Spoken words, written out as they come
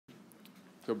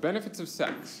So benefits of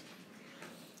sex.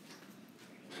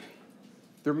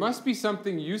 There must be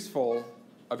something useful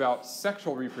about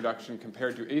sexual reproduction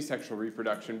compared to asexual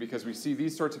reproduction because we see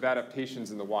these sorts of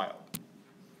adaptations in the wild.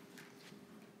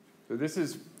 So this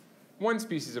is one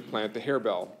species of plant, the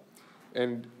harebell.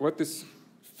 And what this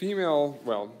female,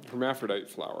 well, hermaphrodite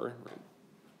flower,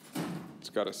 right? It's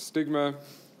got a stigma,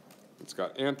 it's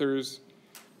got anthers.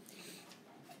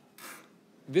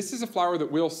 This is a flower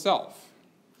that will self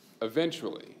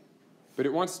eventually, but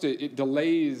it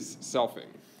delays selfing.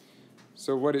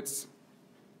 So what its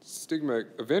stigma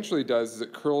eventually does is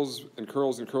it curls and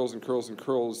curls and curls and curls and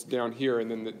curls down here, and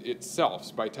then it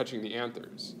selfs by touching the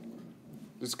anthers.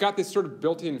 It's got this sort of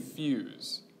built-in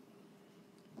fuse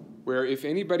where if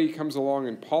anybody comes along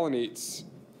and pollinates,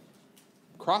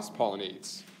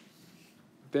 cross-pollinates,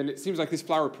 then it seems like this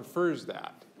flower prefers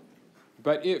that.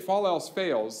 But if all else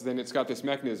fails, then it's got this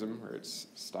mechanism where its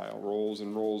style rolls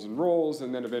and rolls and rolls,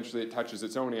 and then eventually it touches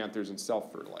its own anthers and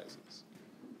self-fertilizes.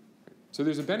 So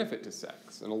there's a benefit to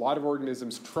sex, and a lot of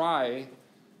organisms try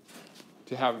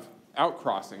to have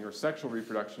outcrossing or sexual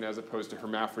reproduction as opposed to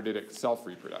hermaphroditic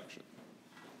self-reproduction.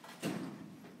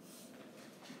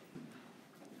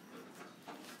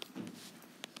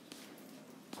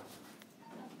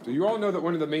 So you all know that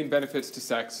one of the main benefits to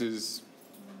sex is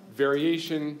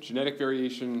variation, genetic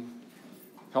variation,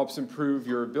 helps improve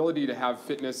your ability to have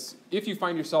fitness if you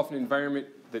find yourself in an environment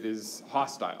that is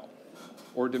hostile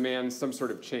or demands some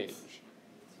sort of change.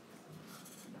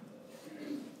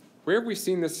 Where have we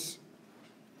seen this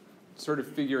sort of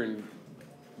figure in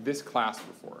this class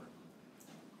before?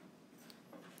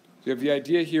 So you have the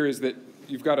idea here is that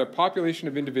you've got a population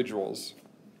of individuals.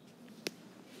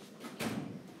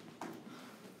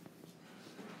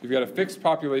 You've got a fixed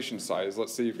population size.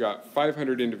 Let's say you've got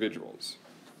 500 individuals.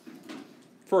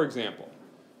 For example,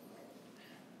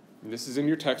 and this is in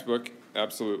your textbook,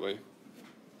 absolutely.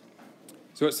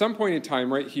 So at some point in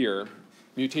time right here,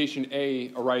 mutation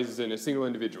A arises in a single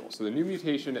individual. So the new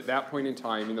mutation at that point in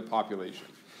time in the population.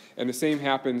 And the same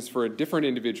happens for a different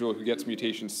individual who gets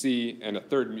mutation C and a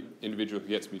third individual who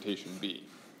gets mutation B.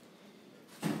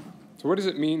 So what does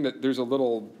it mean that there's a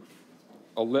little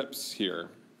ellipse here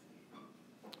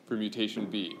for mutation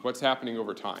B? What's happening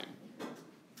over time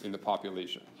in the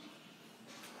population?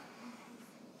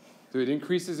 So it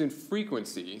increases in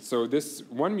frequency. So this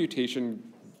one mutation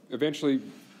eventually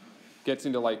gets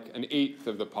into like 1/8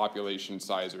 of the population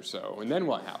size or so. And then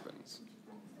what happens?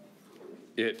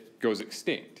 It goes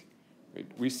extinct. Right?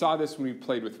 We saw this when we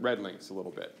played with red links a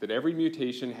little bit, that every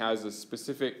mutation has a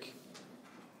specific,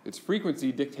 its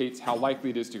frequency dictates how likely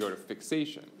it is to go to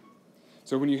fixation.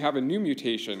 So when you have a new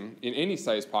mutation in any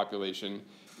size population,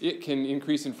 it can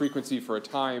increase in frequency for a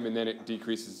time and then it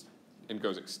decreases and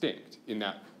goes extinct in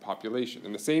that population.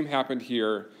 And the same happened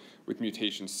here with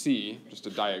mutation C, just a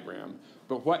diagram.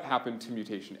 But what happened to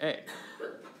mutation A?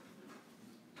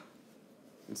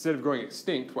 Instead of going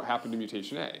extinct, what happened to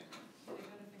mutation A?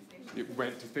 It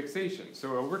went to fixation.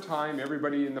 So over time,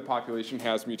 everybody in the population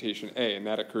has mutation A, and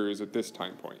that occurs at this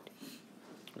time point,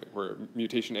 right, where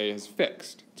mutation A is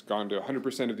fixed. It's gone to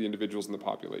 100% of the individuals in the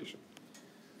population.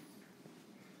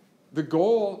 The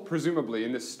goal, presumably,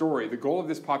 in this story, the goal of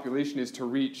this population is to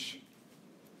reach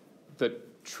the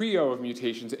trio of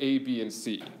mutations A, B, and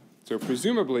C. So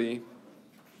presumably,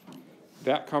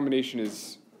 that combination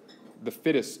is the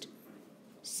fittest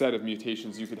set of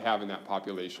mutations you could have in that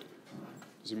population.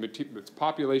 It's a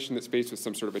population that's faced with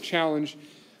some sort of a challenge.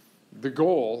 The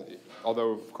goal,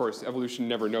 although of course evolution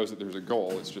never knows that there's a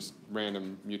goal, it's just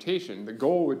random mutation, the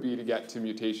goal would be to get to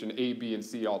mutation A, B, and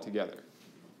C all together.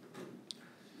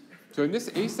 So in this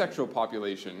asexual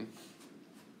population,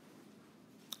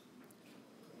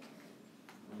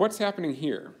 what's happening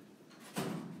here?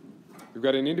 We've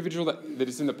got an individual that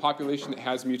is in the population that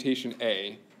has mutation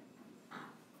A.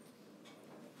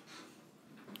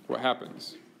 What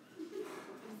happens?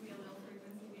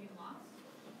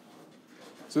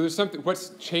 So there's something, what's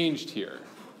changed here?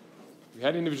 We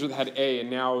had an individual that had A, and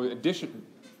now additional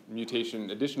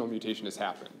mutation has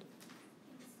happened.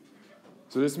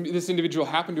 So this individual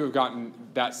happened to have gotten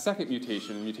that second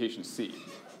mutation, mutation C,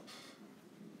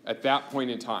 at that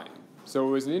point in time. So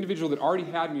it was an individual that already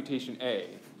had mutation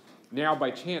A, now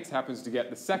by chance happens to get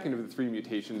the second of the 3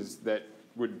 mutations that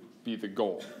would be the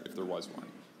goal, if there was one.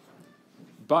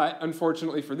 But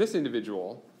unfortunately for this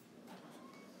individual,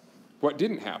 what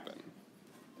didn't happen?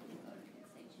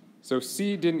 So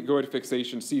C didn't go into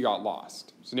fixation, C got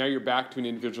lost. So now you're back to an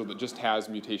individual that just has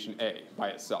mutation A by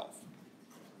itself.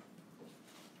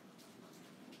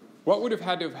 What would have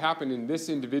had to have happened in this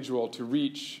individual to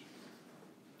reach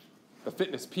a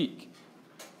fitness peak,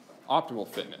 optimal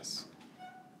fitness?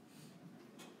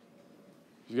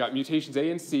 You've got mutations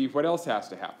A and C. What else has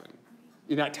to happen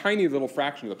in that tiny little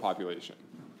fraction of the population?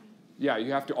 Yeah,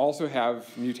 you have to also have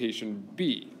mutation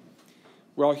B.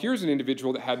 Well, here's an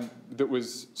individual that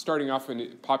was starting off in a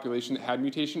population that had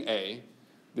mutation A.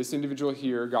 This individual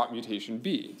here got mutation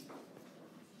B.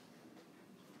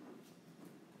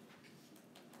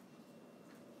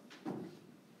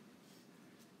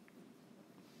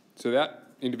 So that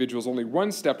individual is only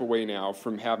one step away now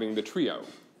from having the trio,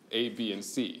 A, B, and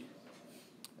C.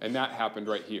 And that happened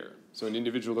right here. So an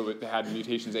individual that had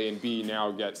mutations A and B now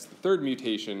gets the third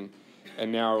mutation,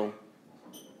 and now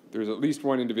there's at least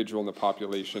one individual in the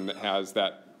population that has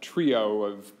that trio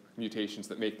of mutations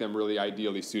that make them really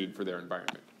ideally suited for their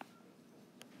environment.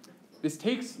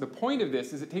 The point of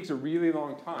this is it takes a really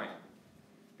long time,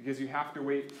 because you have to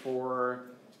wait for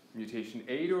mutation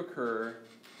A to occur.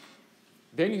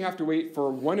 Then you have to wait for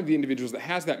one of the individuals that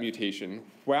has that mutation.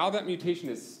 While that mutation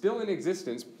is still in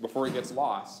existence before it gets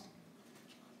lost,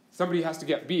 somebody has to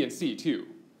get B and C too.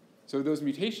 So those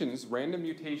mutations, random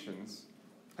mutations,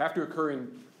 have to occur in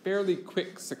fairly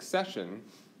quick succession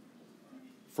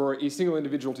for a single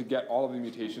individual to get all of the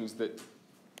mutations that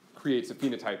creates a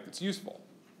phenotype that's useful.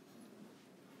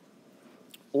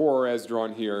 Or, as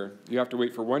drawn here, you have to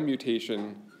wait for one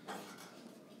mutation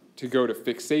to go to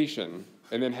fixation,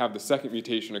 and then have the second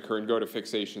mutation occur and go to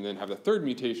fixation, then have the third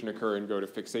mutation occur and go to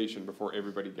fixation before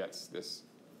everybody gets this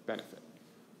benefit.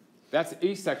 That's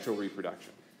asexual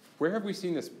reproduction. Where have we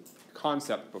seen this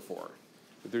concept before?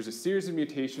 That there's a series of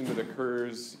mutations that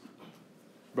occurs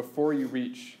before you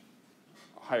reach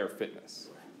higher fitness.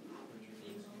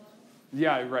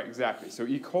 Yeah, right, exactly. So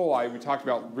E. coli, we talked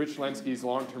about Rich Lenski's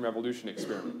long-term evolution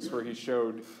experiments, where he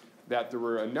showed that there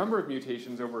were a number of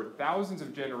mutations over thousands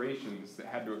of generations that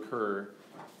had to occur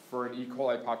for an E.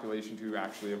 coli population to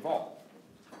actually evolve.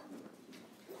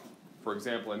 For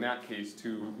example, in that case,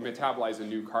 to metabolize a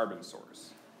new carbon source.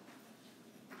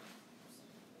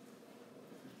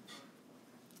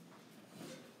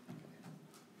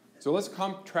 So let's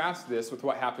contrast this with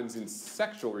what happens in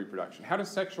sexual reproduction. How does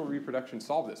sexual reproduction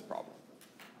solve this problem?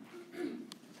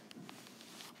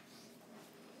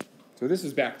 So this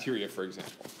is bacteria, for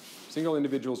example. Single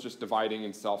individuals just dividing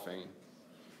and selfing.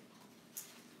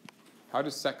 How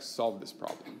does sex solve this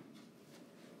problem?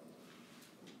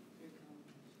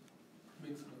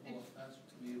 Makes it a lot faster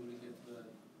to be able to get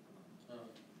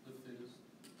the fittest.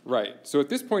 Right. So at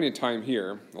this point in time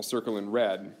here, I'll circle in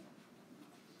red,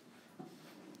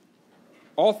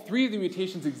 all three of the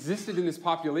mutations existed in this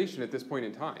population at this point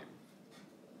in time.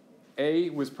 A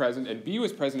was present, and B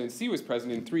was present, and C was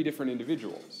present in three different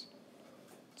individuals.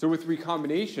 So with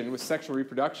recombination, with sexual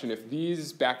reproduction, if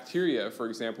these bacteria, for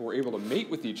example, were able to mate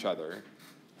with each other,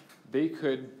 they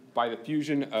could, by the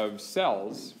fusion of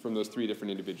cells from those three different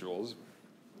individuals,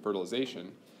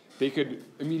 fertilization, they could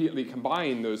immediately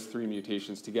combine those three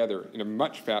mutations together in a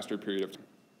much faster period of time.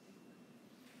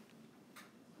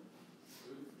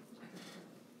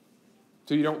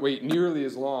 So you don't wait nearly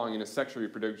as long in a sexually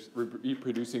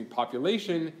reproducing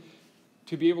population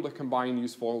to be able to combine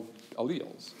useful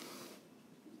alleles.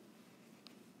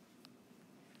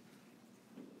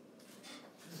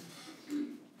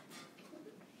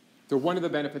 So one of the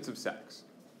benefits of sex.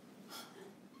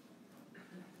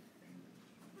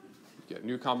 You get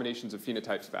new combinations of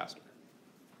phenotypes faster.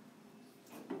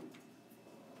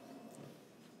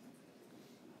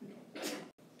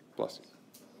 Bless you.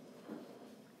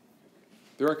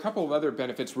 There are a couple of other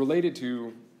benefits related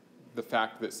to the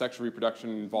fact that sexual reproduction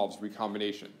involves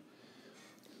recombination.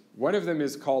 One of them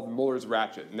is called Muller's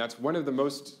ratchet, and that's one of the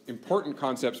most important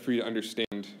concepts for you to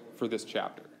understand for this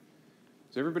chapter.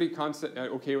 Is everybody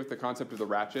okay with the concept of the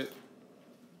ratchet?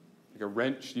 Like a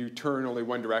wrench, you turn only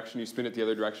one direction, you spin it the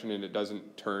other direction, and it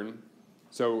doesn't turn.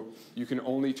 So you can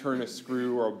only turn a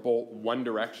screw or a bolt one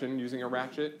direction using a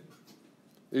ratchet.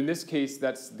 In this case,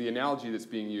 that's the analogy that's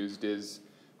being used is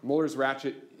Muller's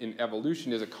ratchet in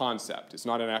evolution is a concept. It's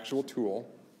not an actual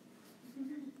tool.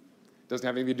 It doesn't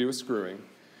have anything to do with screwing.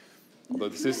 Although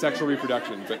this is sexual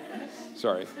reproduction, but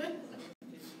sorry.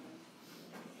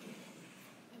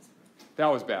 That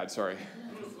was bad, sorry.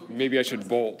 Maybe I should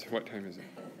bolt. What time is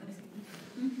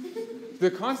it?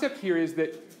 The concept here is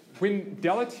that when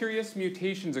deleterious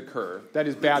mutations occur, that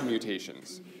is bad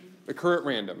mutations, occur at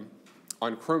random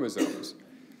on chromosomes,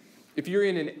 if you're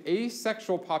in an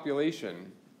asexual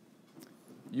population,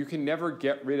 you can never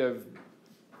get rid of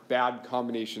bad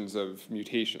combinations of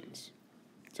mutations.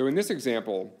 So in this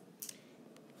example,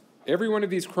 every one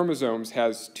of these chromosomes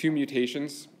has two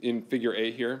mutations in figure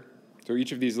A here. So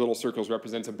each of these little circles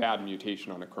represents a bad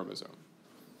mutation on a chromosome.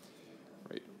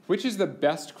 Right? Which is the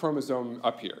best chromosome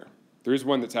up here? There is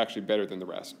one that's actually better than the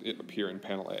rest up here in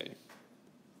panel A.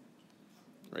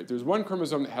 Right? There's one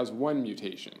chromosome that has one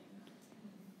mutation.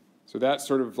 So that's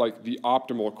sort of like the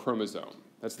optimal chromosome.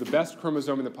 That's the best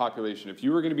chromosome in the population. If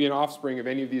you were going to be an offspring of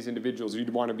any of these individuals, you'd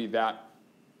want to be that,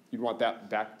 you'd want that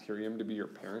bacterium to be your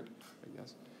parent, I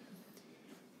guess.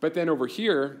 But then over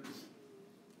here,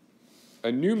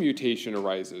 a new mutation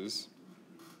arises.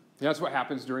 And that's what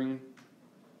happens during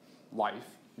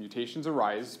life. Mutations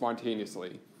arise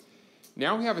spontaneously.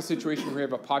 Now we have a situation where we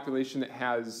have a population that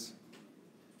has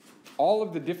all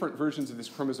of the different versions of this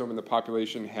chromosome in the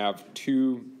population have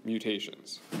 2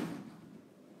 mutations.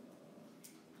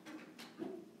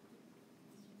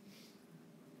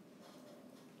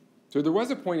 So there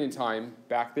was a point in time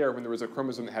back there when there was a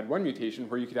chromosome that had 1 mutation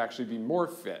where you could actually be more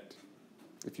fit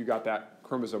if you got that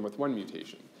chromosome with 1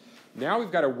 mutation. Now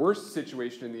we've got a worse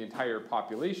situation in the entire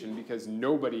population because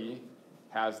nobody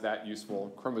has that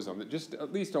useful chromosome that just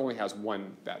at least only has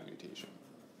 1 bad mutation.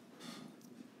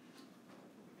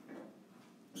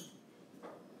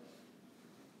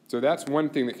 So that's one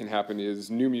thing that can happen is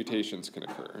new mutations can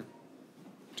occur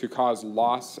to cause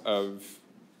loss of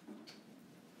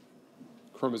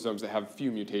chromosomes that have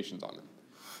few mutations on them.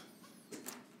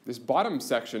 This bottom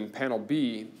section, panel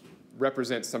B,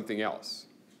 represents something else.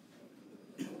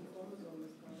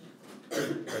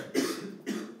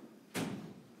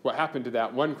 What happened to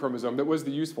that one chromosome that was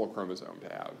the useful chromosome to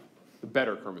have, the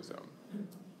better chromosome?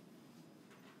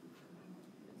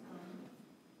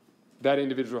 That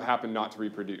individual happened not to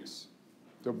reproduce.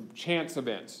 So chance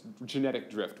events,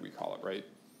 genetic drift we call it, right?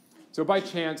 So by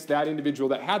chance, that individual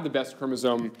that had the best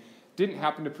chromosome didn't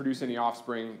happen to produce any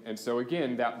offspring, and so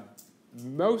again, that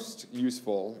most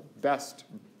useful, best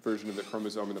version of the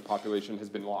chromosome in the population has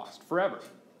been lost forever.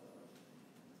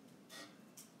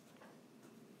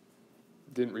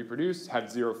 Didn't reproduce, had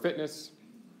 0 fitness,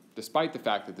 despite the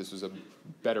fact that this was a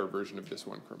better version of this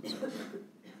one chromosome.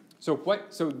 So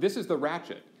this is the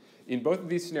ratchet. In both of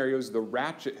these scenarios, the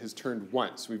ratchet has turned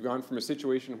once. We've gone from a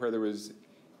situation where there was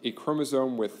a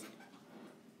chromosome with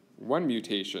 1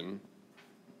 mutation.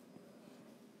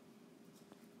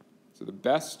 So the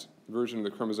best version of the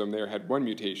chromosome there had 1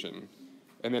 mutation.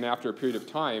 And then after a period of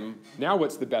time, now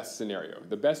what's the best scenario?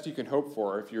 The best you can hope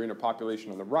for if you're in a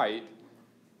population on the right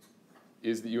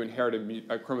is that you inherit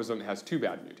a chromosome that has 2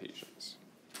 bad mutations.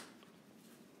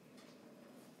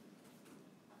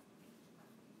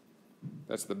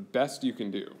 That's the best you can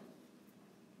do.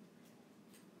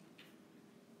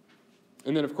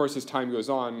 And then, of course, as time goes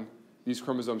on, these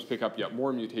chromosomes pick up yet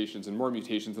more mutations, and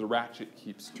the ratchet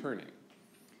keeps turning.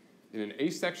 In an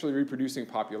asexually reproducing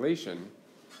population,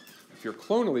 if you're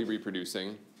clonally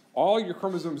reproducing, all your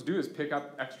chromosomes do is pick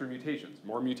up extra mutations.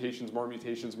 More mutations, more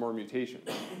mutations, more mutations.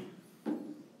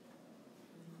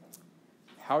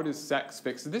 How does sex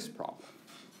fix this problem?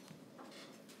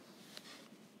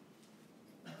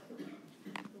 The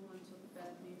ones with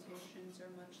bad mutations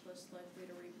are much less likely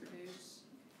to reproduce.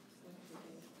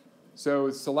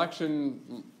 So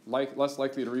selection, less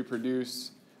likely to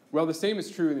reproduce. Well, the same is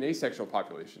true in asexual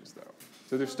populations, though.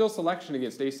 So there's still selection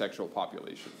against asexual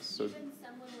populations. So even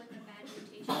someone with a bad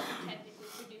mutation can technically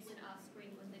produce an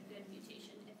offspring with a good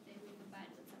mutation if they recombine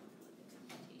with someone with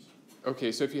a good mutation.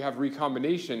 okay, so if you have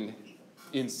recombination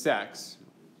in sex,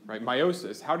 right,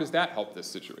 meiosis, how does that help this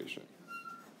situation?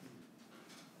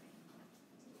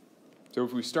 So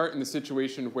if we start in the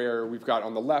situation where we've got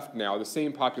on the left now the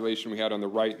same population we had on the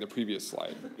right in the previous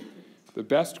slide. The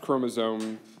best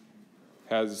chromosome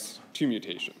has 2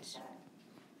 mutations.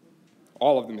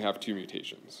 All of them have 2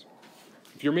 mutations.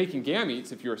 If you're making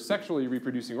gametes, if you're a sexually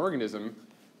reproducing organism,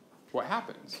 what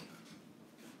happens?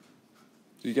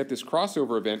 So you get this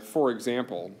crossover event, for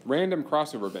example, random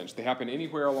crossover events. They happen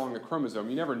anywhere along the chromosome.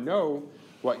 You never know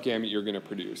what gamete you're going to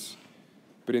produce.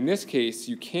 But in this case,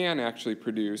 you can actually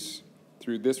produce,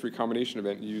 through this recombination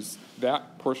event, use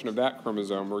that portion of that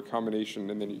chromosome, recombination,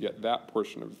 and then you get that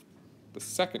portion of the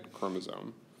second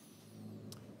chromosome.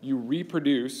 You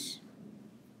reproduce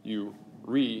a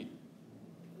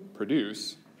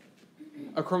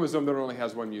chromosome that only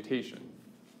has 1 mutation.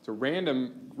 So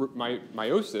random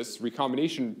meiosis,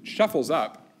 recombination, shuffles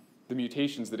up the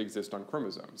mutations that exist on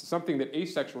chromosomes, something that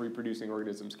asexual reproducing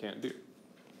organisms can't do.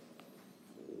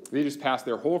 They just pass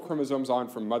their whole chromosomes on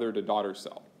from mother to daughter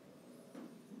cell.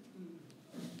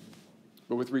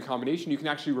 But with recombination, you can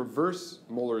actually reverse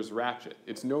Muller's ratchet.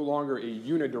 It's no longer a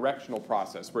unidirectional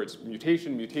process where it's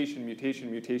mutation, mutation,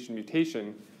 mutation, mutation,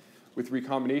 mutation. With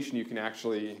recombination, you can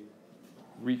actually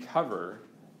recover,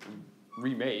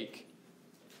 remake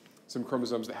some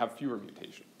chromosomes that have fewer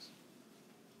mutations.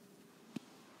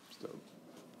 So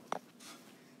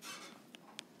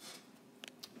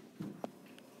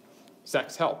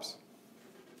sex helps.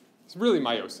 It's really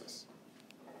meiosis.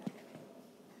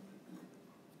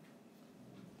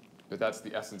 But that's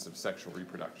the essence of sexual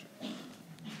reproduction.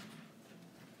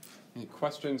 Any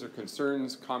questions or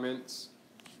concerns, comments?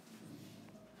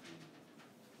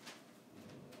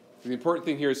 The important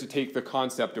thing here is to take the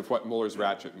concept of what Muller's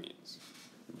ratchet means.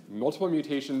 Multiple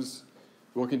mutations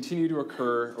will continue to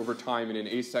occur over time in an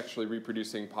asexually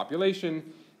reproducing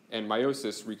population, and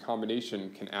meiosis, recombination,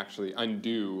 can actually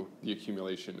undo the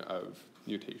accumulation of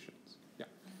mutations. Yeah?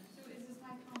 So is this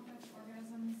why complex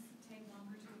organisms take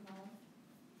longer to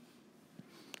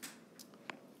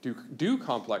evolve? Do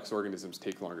complex organisms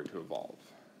take longer to evolve?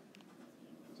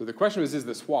 So the question is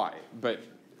this why? But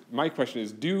my question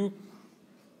is, do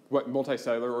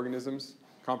multicellular organisms,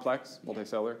 complex,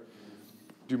 multicellular,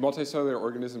 do multicellular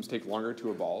organisms take longer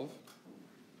to evolve?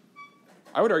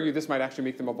 I would argue this might actually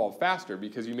make them evolve faster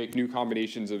because you make new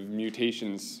combinations of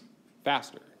mutations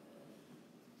faster.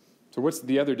 So what's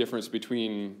the other difference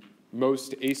between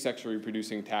most asexually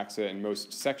reproducing taxa and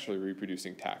most sexually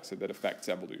reproducing taxa that affects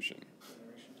evolution?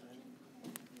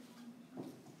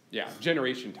 Yeah,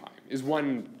 generation time is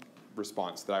one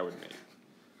response that I would make.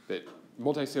 That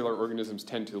multicellular organisms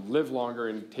tend to live longer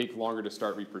and take longer to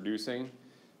start reproducing.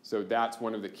 So that's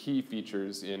one of the key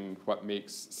features in what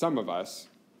makes some of us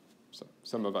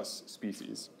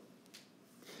species,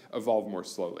 evolve more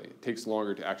slowly. It takes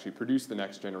longer to actually produce the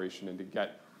next generation and to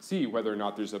see whether or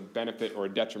not there's a benefit or a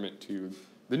detriment to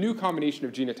the new combination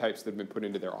of genotypes that have been put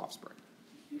into their offspring.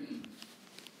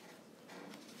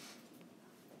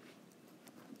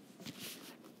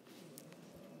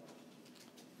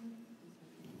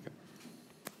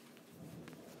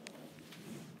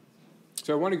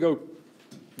 So I want to go,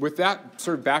 with that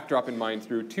sort of backdrop in mind,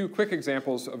 through two quick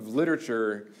examples of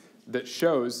literature that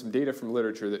shows, some data from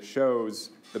literature that shows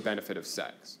the benefit of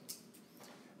sex.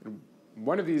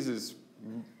 One of these is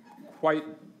quite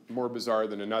more bizarre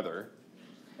than another.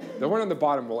 The one on the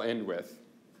bottom we'll end with.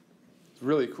 It's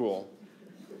really cool.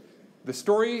 The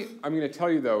story I'm going to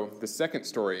tell you, though, the second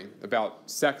story about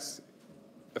sex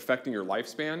affecting your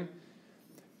lifespan,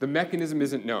 the mechanism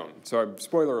isn't known. So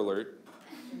spoiler alert.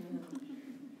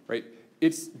 Right?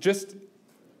 It's just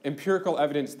empirical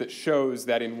evidence that shows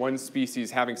that in one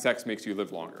species having sex makes you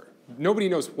live longer. Nobody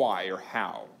knows why or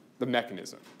how, the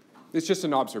mechanism. It's just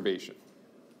an observation.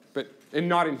 And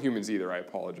not in humans either, I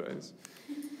apologize.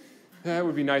 That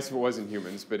would be nice if it was in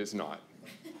humans, but it's not.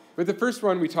 But the first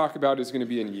one we talk about is going to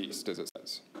be in yeast, as it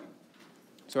says.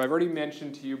 So I've already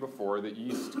mentioned to you before that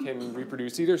yeast can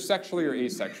reproduce either sexually or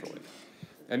asexually.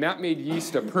 And that made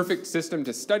yeast a perfect system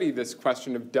to study this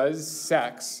question of, does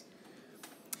sex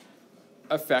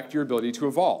affect your ability to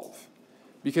evolve?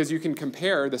 Because you can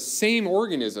compare the same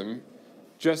organism,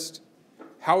 just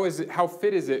how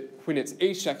fit is it when it's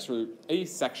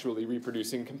asexually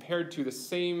reproducing compared to the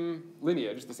same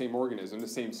lineage, the same organism, the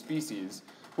same species,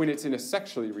 when it's in a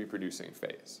sexually reproducing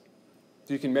phase.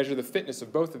 So you can measure the fitness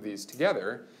of both of these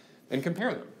together and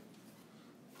compare them.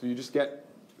 So you just get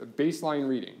a baseline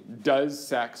reading.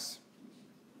 Does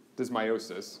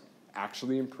meiosis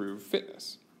actually improve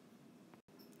fitness?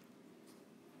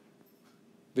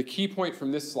 The key point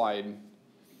from this slide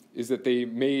is that they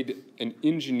made an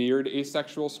engineered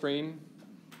asexual strain.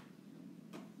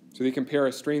 So they compare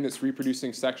a strain that's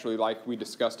reproducing sexually, like we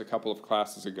discussed a couple of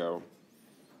classes ago,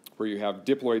 where you have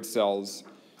diploid cells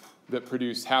that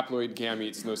produce haploid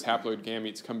gametes, and those haploid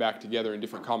gametes come back together in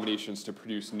different combinations to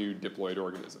produce new diploid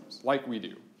organisms, like we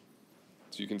do.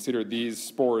 So you consider these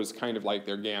spores kind of like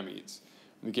their gametes.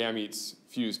 The gametes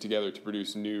fuse together to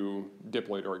produce new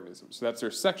diploid organisms. So that's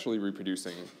their sexually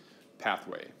reproducing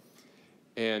pathway.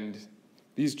 And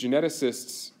these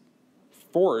geneticists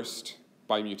forced,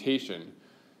 by mutation,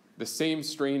 the same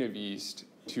strain of yeast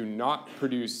to not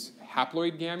produce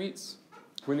haploid gametes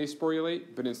when they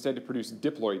sporulate, but instead to produce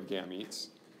diploid gametes.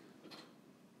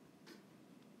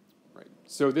 Right.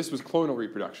 So this was clonal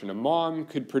reproduction. A mom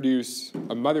could produce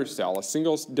a mother cell, a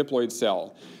single diploid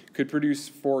cell, could produce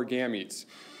 4 gametes,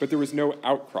 but there was no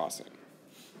outcrossing.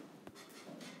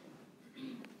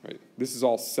 Right. This is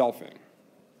all selfing.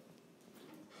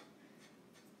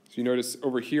 So you notice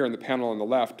over here on the panel on the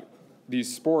left,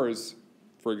 these spores,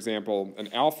 for example, an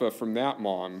alpha from that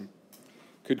mom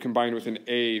could combine with an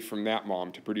A from that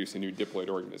mom to produce a new diploid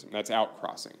organism. That's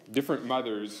outcrossing. Different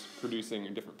mothers producing,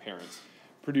 and different parents,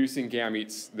 producing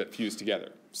gametes that fuse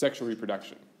together. Sexual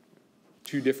reproduction.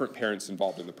 2 different parents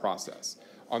involved in the process.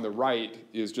 On the right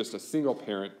is just a single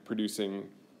parent producing,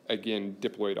 again,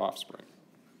 diploid offspring.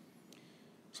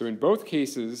 So in both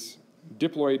cases,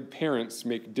 diploid parents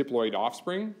make diploid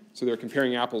offspring, so they're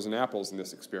comparing apples and apples in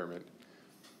this experiment.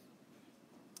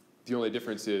 The only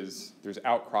difference is there's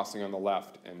outcrossing on the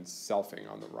left and selfing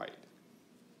on the right.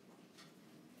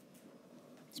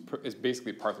 It's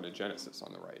basically parthenogenesis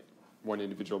on the right. One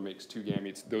individual makes two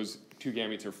gametes. Those two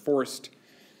gametes are forced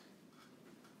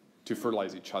to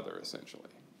fertilize each other, essentially.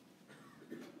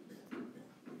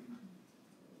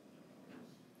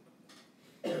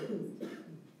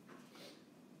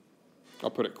 I'll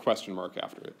put a question mark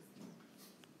after it.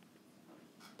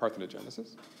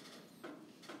 Parthenogenesis.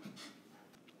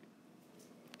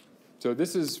 So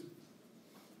this is,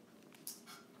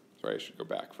 sorry, I should go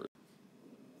back for.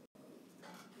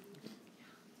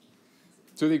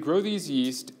 So they grow these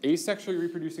yeast, asexually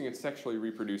reproducing and sexually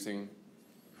reproducing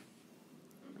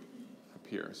up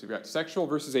here. So you've got sexual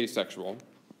versus asexual,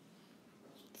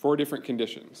 4 different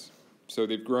conditions. So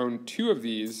they've grown 2 of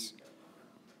these,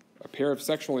 a pair of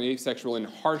sexual and asexual in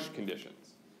harsh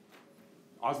conditions.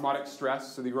 Osmotic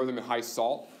stress, so they grow them in high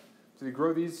salt. So they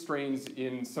grow these strains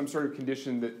in some sort of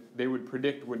condition that they would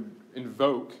predict would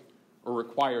invoke or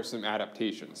require some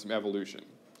adaptation, some evolution.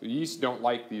 So yeast don't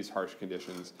like these harsh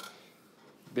conditions.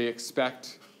 They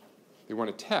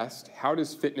want to test how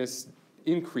does fitness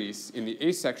increase in the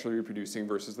asexually reproducing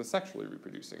versus the sexually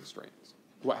reproducing strains.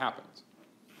 What happens?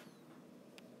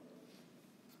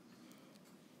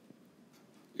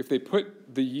 If they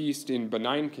put the yeast in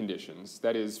benign conditions,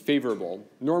 that is favorable,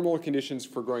 normal conditions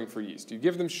for growing for yeast, you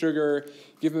give them sugar,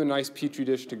 give them a nice petri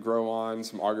dish to grow on,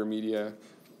 some agar media,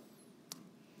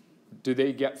 do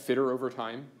they get fitter over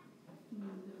time?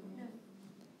 Yeah.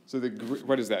 So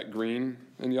what is that, green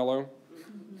and yellow?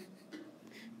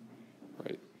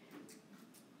 Right.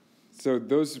 So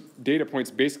those data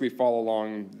points basically fall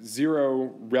along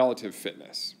 0 relative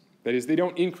fitness. That is, they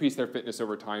don't increase their fitness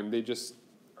over time, they just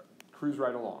cruise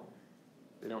right along.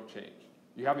 They don't change.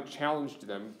 You haven't challenged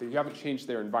them. You haven't changed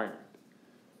their environment.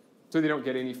 So they don't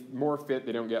get any more fit.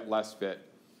 They don't get less fit.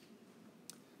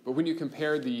 But when you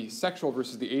compare the sexual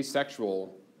versus the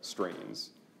asexual strains,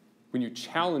 when you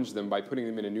challenge them by putting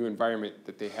them in a new environment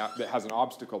that has an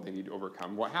obstacle they need to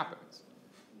overcome, what happens?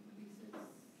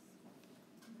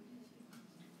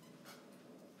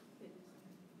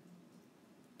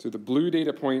 So the blue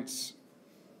data points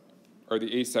are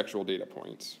the asexual data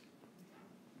points.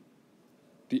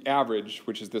 The average,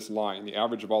 which is this line, the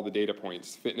average of all the data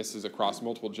points, fitnesses across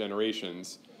multiple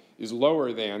generations, is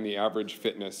lower than the average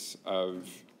fitness of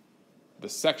the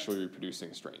sexually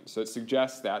reproducing strains. So it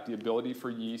suggests that the ability for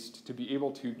yeast to be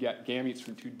able to get gametes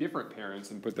from 2 different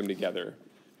parents and put them together,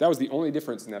 that was the only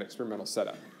difference in that experimental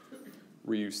setup.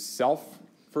 Were you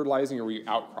self-fertilizing or were you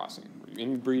outcrossing? Were you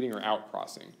inbreeding or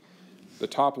outcrossing? The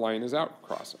top line is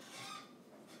outcrossing.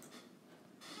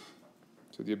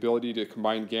 So the ability to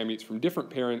combine gametes from different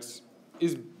parents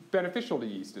is beneficial to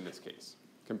yeast in this case,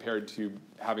 compared to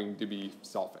having to be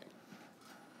selfing.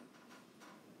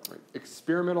 Right.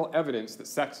 Experimental evidence that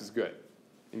sex is good,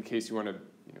 in case you want to,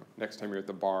 next time you're at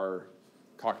the bar,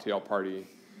 cocktail party,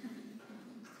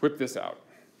 whip this out.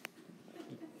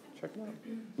 Check it out.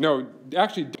 No,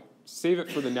 actually, save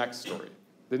it for the next story.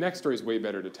 The next story is way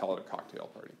better to tell at a cocktail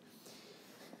party.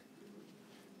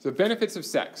 So benefits of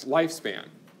sex, lifespan.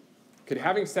 Could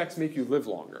having sex make you live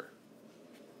longer?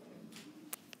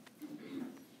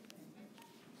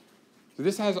 So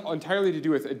this has entirely to do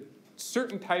with a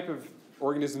certain type of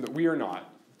organism that we are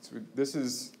not. So this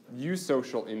is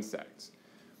eusocial insects.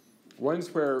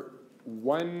 Ones where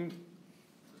one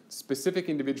specific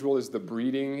individual is the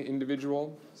breeding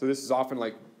individual. So this is often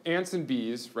like ants and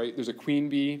bees, right? There's a queen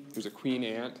bee, there's a queen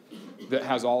ant that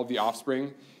has all of the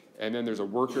offspring, and then there's a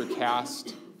worker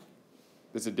caste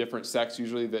that's a different sex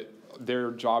usually that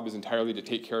their job is entirely to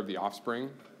take care of the offspring.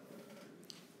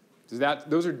 So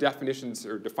those are definitions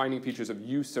or defining features of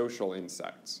eusocial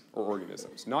insects or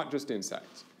organisms, not just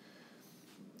insects.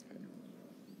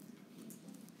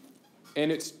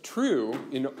 And it's true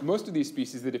in most of these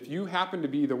species that if you happen to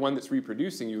be the one that's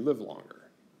reproducing, you live longer.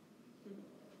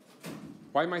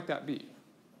 Why might that be?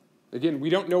 Again, we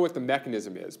don't know what the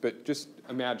mechanism is, but just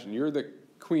imagine you're the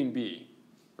queen bee,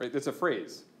 right? That's a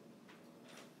phrase.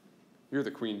 You're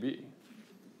the queen bee.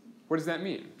 What does that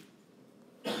mean?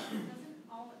 Doesn't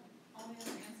all the other ants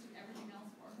do everything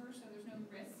else for her, so there's no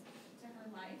risk to her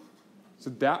life? So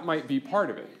that might be part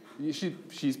of it.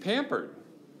 She's pampered.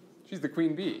 She's the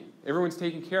queen bee. Everyone's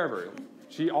taking care of her.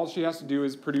 All she has to do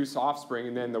is produce offspring,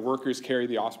 and then the workers carry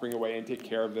the offspring away and take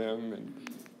care of them. And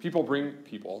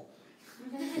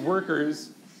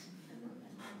workers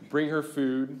bring her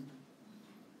food.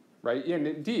 Right? Yeah, and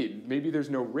indeed, maybe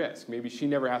there's no risk. Maybe she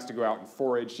never has to go out and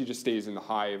forage. She just stays in the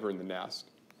hive or in the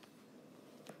nest.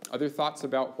 Other thoughts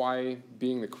about why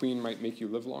being the queen might make you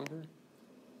live longer?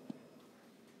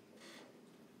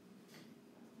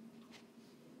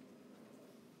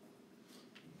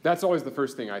 That's always the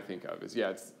first thing I think of is,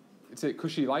 yeah, it's a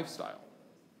cushy lifestyle.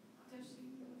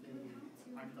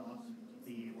 Aren't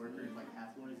the workers like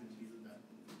haploids and she's a bad?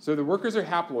 So the workers are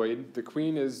haploid, the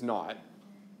queen is not.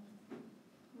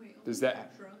 Wait, Does only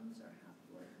that- the drones are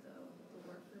haploid though, the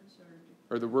workers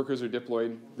are. Or the workers are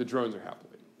diploid, the drones are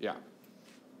haploid, yeah.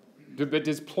 But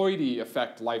does ploidy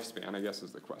affect lifespan, I guess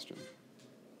is the question.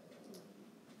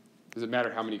 Does it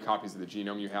matter how many copies of the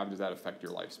genome you have? Does that affect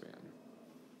your lifespan?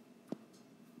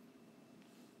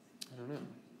 I don't know.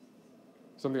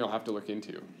 Something I'll have to look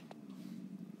into.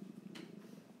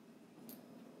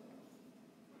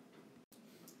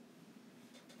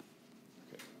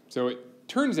 Okay. So it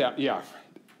turns out, yeah, I'm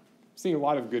seeing a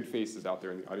lot of good faces out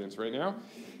there in the audience right now.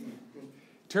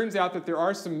 Turns out that there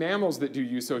are some mammals that do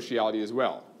eusociality as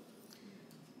well.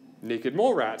 Naked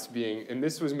mole rats being, and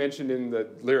this was mentioned in the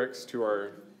lyrics to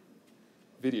our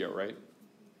video, right?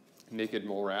 Naked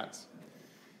mole rats,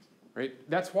 right?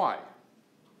 That's why.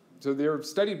 So they're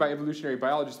studied by evolutionary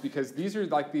biologists because these are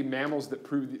like the mammals that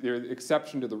prove they're the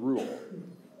exception to the rule.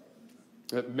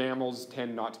 That mammals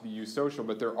tend not to be eusocial,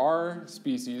 but there are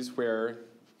species where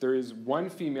there is one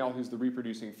female who's the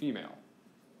reproducing female.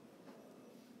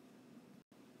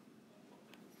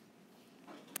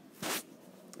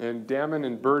 And Damon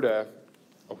and Berta,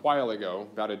 a while ago,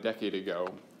 about a decade ago,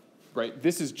 right?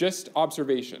 This is just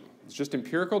observation. It's just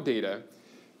empirical data.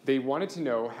 They wanted to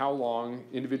know how long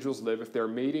individuals live if they're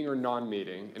mating or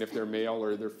non-mating, and if they're male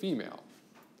or they're female.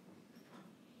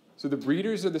 So the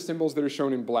breeders are the symbols that are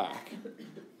shown in black,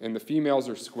 and the females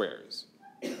are squares.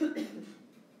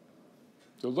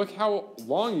 So look how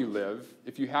long you live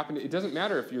if you happen to, it doesn't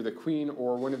matter if you're the queen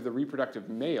or one of the reproductive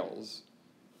males,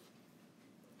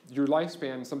 your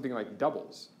lifespan something like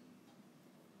doubles.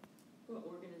 What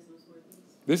organisms were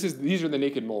these? These are the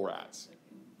naked mole rats.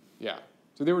 Yeah.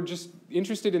 So they were just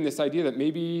interested in this idea that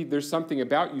maybe there's something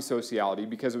about eusociality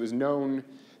because it was known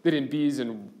that in bees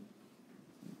and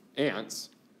ants,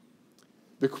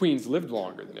 the queens lived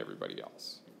longer than everybody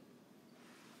else.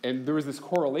 And there was this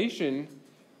correlation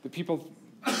that people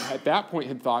at that point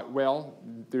had thought, well,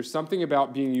 there's something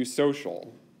about being eusocial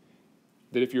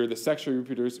that if you're the sexually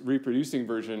reproducing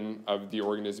version of the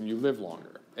organism, you live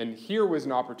longer. And here was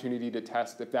an opportunity to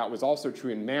test if that was also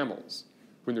true in mammals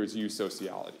when there's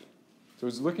eusociality. So it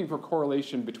was looking for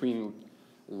correlation between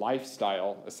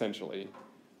lifestyle, essentially,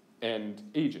 and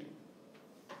aging.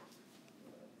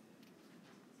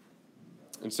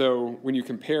 And so when you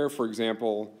compare, for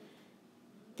example,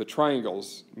 the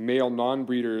triangles, male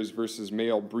non-breeders versus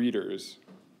male breeders,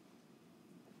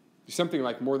 something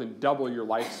like more than double your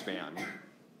lifespan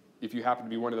if you happen to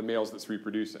be one of the males that's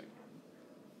reproducing.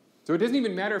 So it doesn't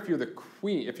even matter if you're the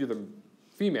queen, if you're the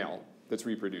female that's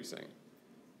reproducing.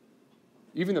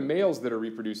 Even the males that are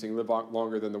reproducing live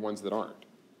longer than the ones that aren't.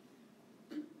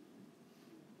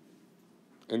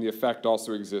 And the effect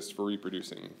also exists for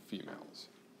reproducing females.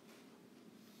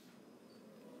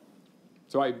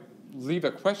 So I leave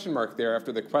a question mark there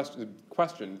after the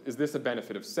question, is this a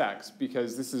benefit of sex?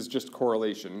 Because this is just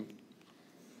correlation.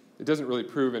 It doesn't really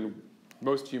prove, and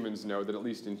most humans know that at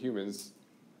least in humans,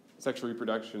 sexual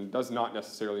reproduction does not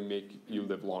necessarily make you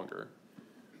live longer.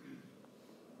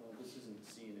 Well, this isn't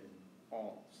seen in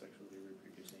all sexually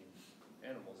reproducing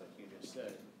animals, like you just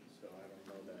said, so I don't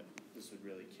know that this would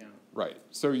really count. Right.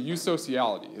 So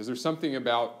eusociality, is there something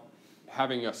about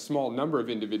having a small number of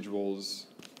individuals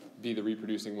be the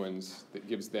reproducing ones that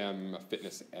gives them a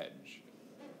fitness edge?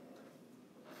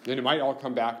 Then it might all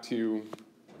come back to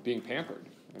being pampered.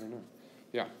 I don't know.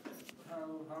 Yeah. How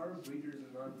are breeders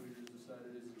and non-breeders decided?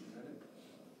 Is it genetic?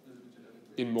 Is it genetic?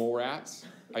 In mole rats?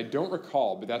 I don't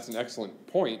recall, but that's an excellent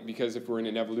point, because if we're in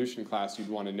an evolution class, you'd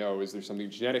want to know, is there something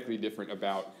genetically different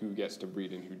about who gets to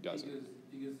breed and who doesn't?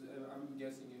 Because I'm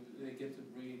guessing if they get to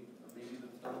breed, maybe the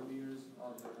telomeres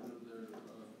on the end of their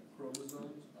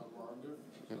chromosomes are longer,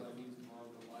 so that means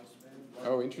longer lifespan.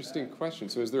 Oh, interesting question.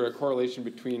 So is there a correlation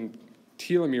between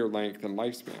telomere length and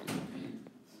lifespan?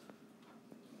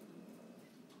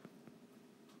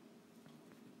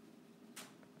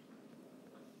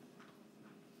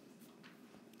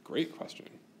 Great question.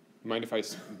 Mind if I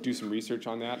do some research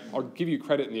on that? I'll give you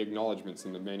credit in the acknowledgments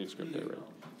in the manuscript I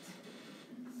wrote.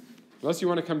 Unless you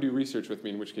want to come do research with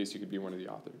me, in which case you could be one of the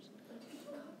authors.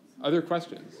 Other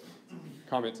questions?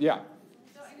 Comments? Yeah?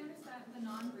 So I noticed that the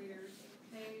non-breeders,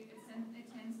 it tends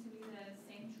to be the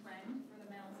same trend for the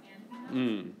males and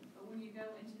females. But when you go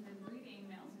into the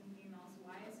breeding males and females,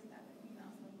 why is it that the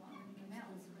females live longer than the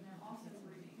males when they're also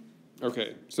breeding?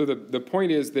 Okay, so the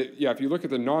point is that, yeah, if you look at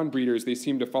the non-breeders, they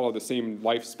seem to follow the same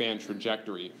lifespan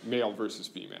trajectory, male versus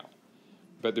female.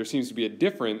 but there seems to be a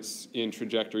difference in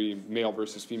trajectory, male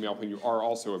versus female, when you are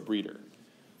also a breeder.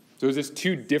 So is this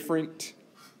two different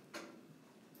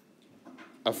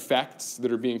effects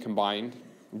that are being combined?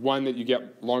 One, that you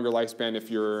get longer lifespan if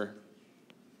you're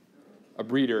a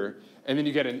breeder, and then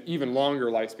you get an even longer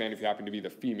lifespan if you happen to be the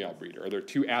female breeder. Are there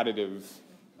two additive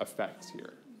effects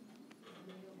here?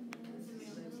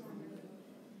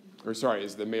 Or sorry,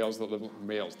 is the males that live longer?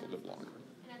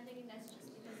 And I'm thinking that's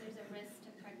just because there's a risk to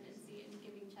pregnancy and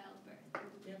giving childbirth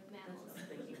with mammals.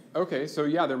 Okay, so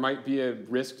yeah, there might be a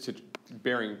risk to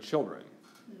bearing children.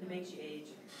 It makes you age.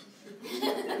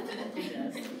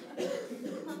 It does.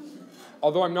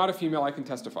 Although I'm not a female, I can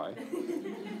testify.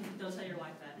 Don't tell your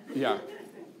wife that. Yeah.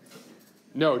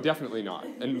 No, definitely not.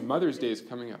 And Mother's Day is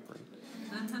coming up, right?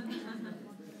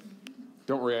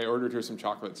 Don't worry, I ordered her some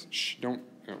chocolates. Shh, don't,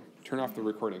 turn off the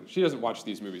recording. She doesn't watch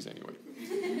these movies anyway.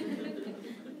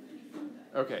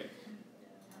 Okay.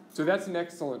 So that's an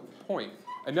excellent point.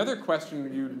 Another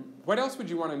question, what else would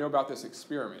you want to know about this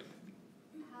experiment?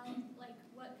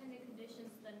 What kind of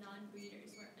conditions the non-breeders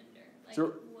were under?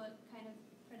 So, what kind of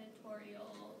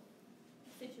predatorial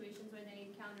situations were they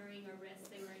encountering or risks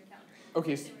they were encountering?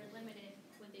 Okay. If they were limited,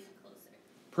 would they be closer?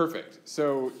 Perfect.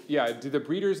 So, yeah, do the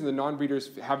breeders and the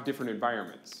non-breeders have different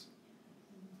environments?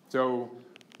 So,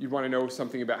 you want to know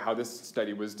something about how this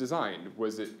study was designed.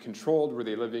 Was it controlled? Were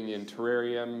they living in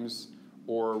terrariums?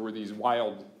 Or were these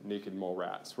wild naked mole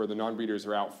rats, where the non-breeders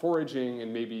are out foraging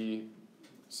and maybe...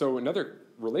 So another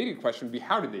related question would be,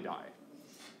 how did they die?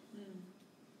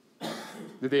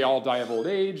 Did they all die of old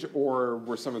age, or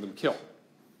were some of them killed?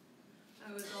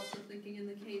 I was also thinking in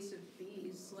the case of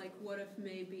bees, like what if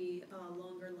maybe a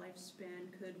longer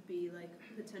lifespan could be like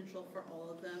potential for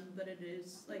all of them, but it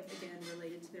is like again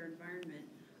related to their environment.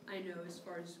 I know as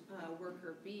far as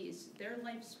worker bees, their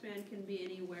lifespan can be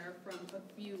anywhere from a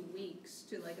few weeks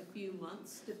to like a few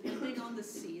months, depending on the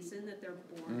season that they're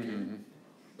born in.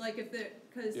 Like if they're,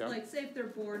 because like say if they're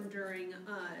born during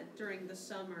the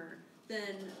summer,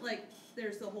 then like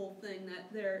there's the whole thing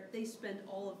that they spend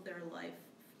all of their life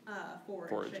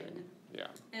foraging. Yeah.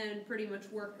 And pretty much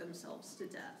work themselves to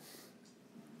death.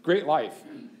 Great life.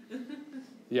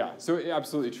 Yeah, so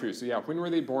absolutely true. So yeah, when were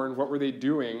they born? What were they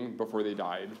doing before they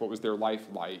died? What was their life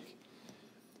like?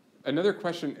 Another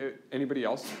question, anybody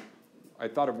else? I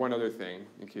thought of one other thing,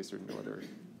 in case there's no other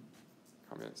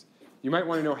comments. You might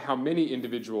want to know how many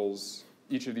individuals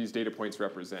each of these data points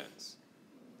represents.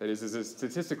 That is a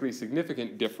statistically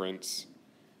significant difference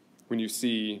when you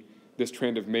see this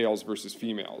trend of males versus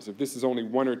females. If this is only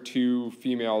one or two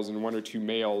females and one or two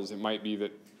males, it might be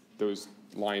that those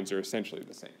lines are essentially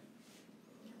the same.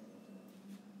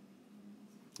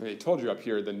 And I told you up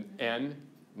here the N,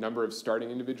 number of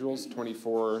starting individuals,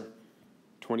 24,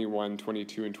 21,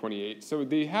 22, and 28. So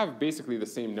they have basically the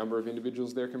same number of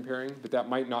individuals they're comparing, but that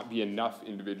might not be enough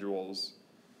individuals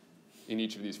in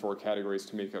each of these four categories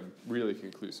to make a really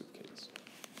conclusive case.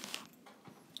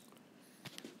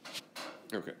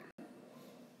 Okay.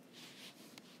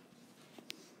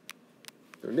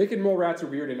 So naked mole rats are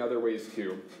weird in other ways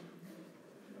too.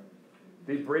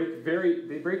 They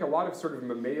break a lot of sort of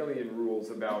mammalian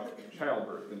rules about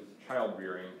childbirth and child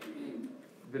rearing.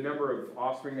 The number of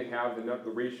offspring they have,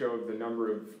 the ratio of the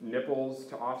number of nipples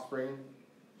to offspring.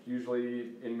 Usually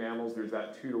in mammals there's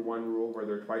that 2-to-1 rule where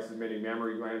there are twice as many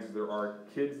mammary glands as there are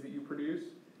kids that you produce.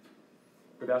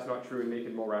 But that's not true in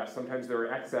naked mole rats. Sometimes there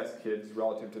are excess kids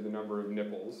relative to the number of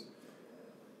nipples.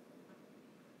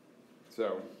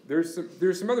 So there's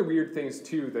some other weird things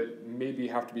too that maybe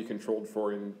have to be controlled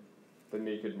for in the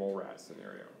naked mole rat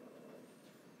scenario.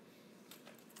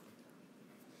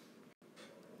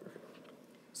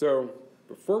 So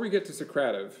before we get to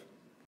Socrative,